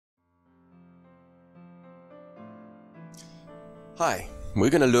Hi,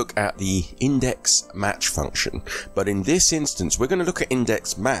 we're going to look at the index match function, but in this instance we're going to look at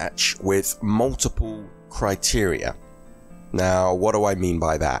index match with multiple criteria. Now, what do I mean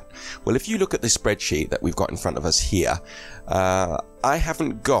by that? Well, if you look at the spreadsheet that we've got in front of us here, I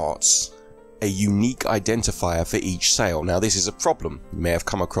haven't got a unique identifier for each sale. Now, this is a problem. You may have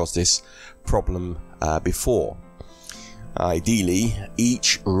come across this problem before. Ideally,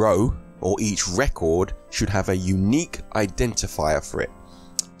 each row or each record should have a unique identifier for it.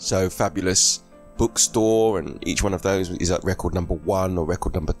 So Fabulous Bookstore, and each one of those is at record number 1 or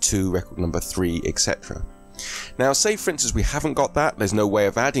record number 2, record number 3, etc. Now, say for instance we haven't got that, there's no way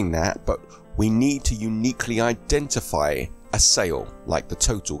of adding that, but we need to uniquely identify a sale, like the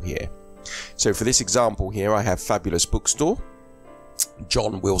total here. So for this example here, I have Fabulous Bookstore,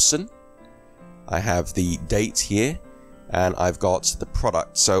 John Wilson, I have the date here, and I've got the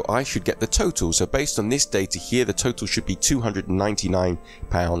product, so I should get the total. So based on this data here, the total should be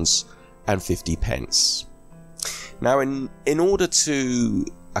 £299.50. Now, in order to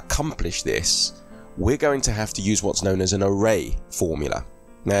accomplish this, we're going to have to use what's known as an array formula.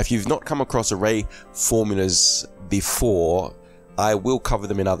 Now, if you've not come across array formulas before, I will cover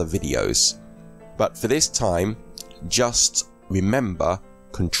them in other videos. But for this time, just remember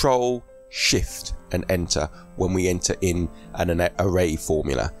Control, Shift and Enter when we enter in an array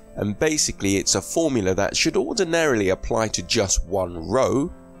formula. And basically it's a formula that should ordinarily apply to just one row,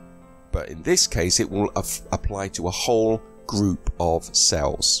 but in this case it will apply to a whole group of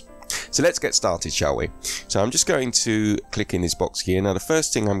cells. So let's get started, shall we? So I'm just going to click in this box here. Now the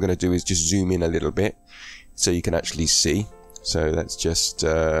first thing I'm going to do is just zoom in a little bit so you can actually see. So let's just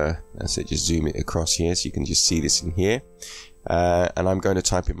that's it, just zoom it across here so you can just see this in here. And I'm going to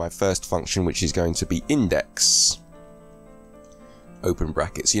type in my first function, which is going to be index, open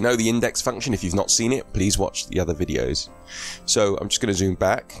brackets. You know the index function. If you've not seen it, please watch the other videos. So I'm just going to zoom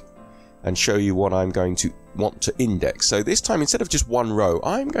back and show you what I'm going to want to index. So this time, instead of just one row,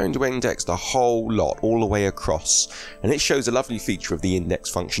 I'm going to index the whole lot all the way across. And it shows a lovely feature of the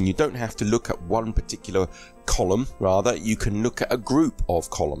index function. You don't have to look at one particular column, rather you can look at a group of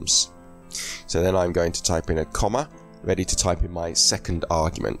columns. So then I'm going to type in a comma, ready to type in my second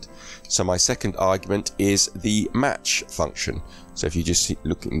argument. So my second argument is the match function. So if you just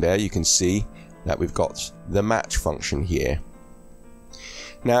look in there, you can see that we've got the match function here.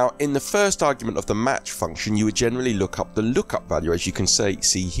 Now, in the first argument of the match function, you would generally look up the lookup value, as you can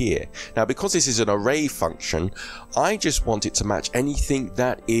see here. Now, because this is an array function, I just want it to match anything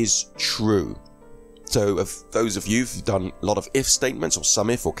that is true. So if those of you who've done a lot of if statements or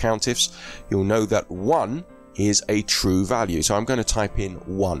sum if or count ifs, you'll know that 1 is a true value. So I'm going to type in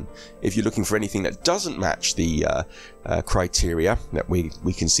 1. If you're looking for anything that doesn't match the criteria that we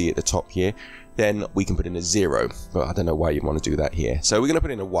can see at the top here, then we can put in a 0, but I don't know why you want to do that here. So we're going to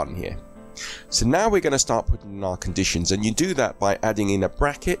put in a 1 here. So now we're going to start putting in our conditions, and you do that by adding in a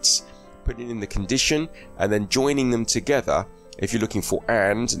bracket, putting in the condition, and then joining them together. If you're looking for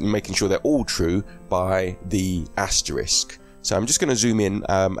and making sure they're all true by the asterisk. So I'm just going to zoom in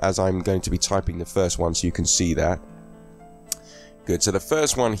as I'm going to be typing the first one so you can see that. Good, so the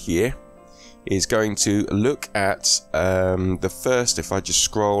first one here is going to look at the first, if I just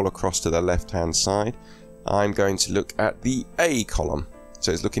scroll across to the left hand side, I'm going to look at the A column.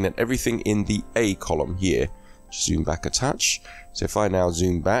 So it's looking at everything in the A column here. Just zoom back a touch. So if I now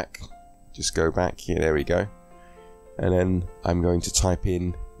zoom back, just go back here, there we go. And then I'm going to type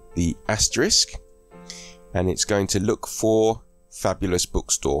in the asterisk, and it's going to look for Fabulous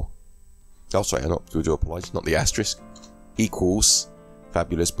Bookstore. Oh, sorry, I do apologize, not the asterisk. Equals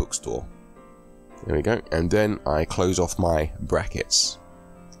Fabulous Bookstore. There we go. And then I close off my brackets.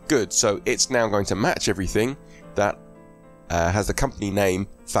 Good, so it's now going to match everything that has the company name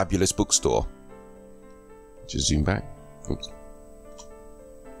Fabulous Bookstore. Just zoom back. Oops.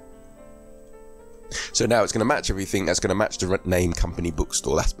 So now it's going to match everything that's going to match the name company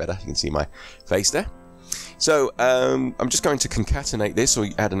bookstore. That's better. You can see my face there. So I'm just going to concatenate this, or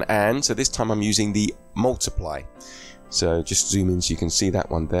add an and. So this time I'm using the multiply. So just zoom in so you can see that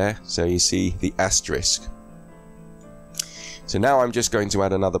one there. So you see the asterisk. So now I'm just going to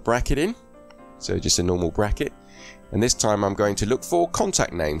add another bracket in. So just a normal bracket. And this time I'm going to look for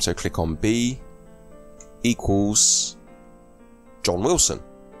contact name. So click on B equals John Wilson.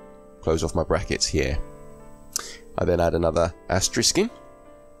 Close off my brackets here. I then add another asterisk in.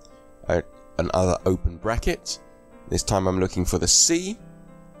 Another open bracket. This time I'm looking for the C.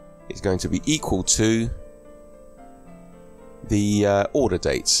 It's going to be equal to the order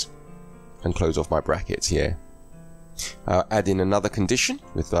dates, and close off my brackets here. Add in another condition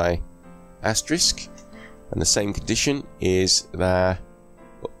with my asterisk, And the same condition is going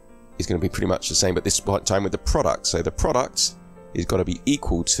to be pretty much the same, but this time with the product. So the product is got to be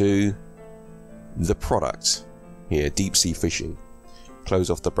equal to the product here, deep sea fishing. Close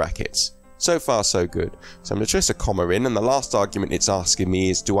off the brackets. So far so good. So I'm going to trace a comma in, and the last argument it's asking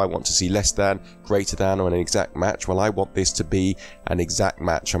me is, do I want to see less than, greater than, or an exact match? Well, I want this to be an exact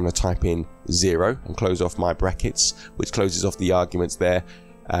match. I'm going to type in 0 and close off my brackets, which closes off the arguments there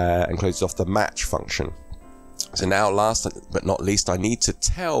and closes off the match function. So now, last but not least, I need to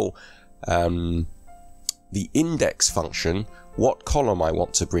tell the index function what column I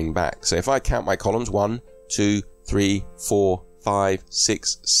want to bring back. So if I count my columns, 1, 2, 3, 4, 5,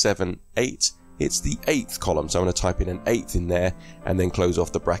 6, 7, 8, it's the 8th column. So I'm going to type in an 8th in there and then close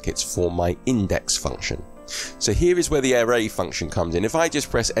off the brackets for my index function. So here is where the array function comes in. If I just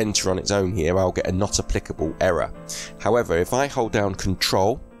press enter on its own here, I'll get a not applicable error. However, if I hold down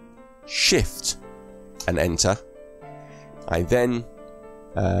Control, Shift and enter, I then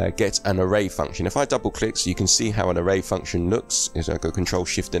get an array function. If I double click, so you can see how an array function looks. As I go Control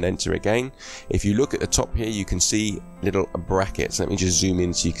Shift and enter again, if you look at the top here, you can see little brackets. Let me just zoom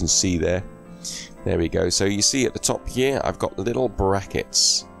in so you can see there. There we go. So you see at the top here, I've got little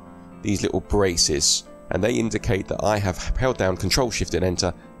brackets, these little braces, and they indicate that I have held down Control Shift and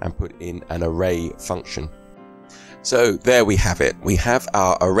enter and put in an array function. So there we have it. We have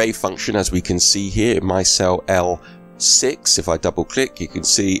our array function, as we can see here in my cell L6. If I double click, you can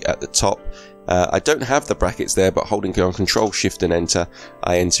see at the top, I don't have the brackets there, but holding down Control Shift and enter,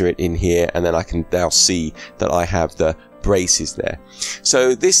 I enter it in here, and then I can now see that I have the braces there.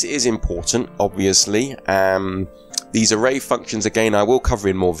 So this is important, obviously. These array functions, again, I will cover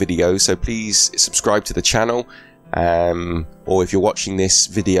in more videos, so please subscribe to the channel. Or if you're watching this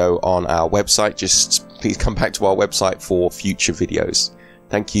video on our website, just please come back to our website for future videos.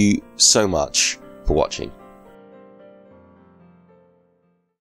 Thank you so much for watching.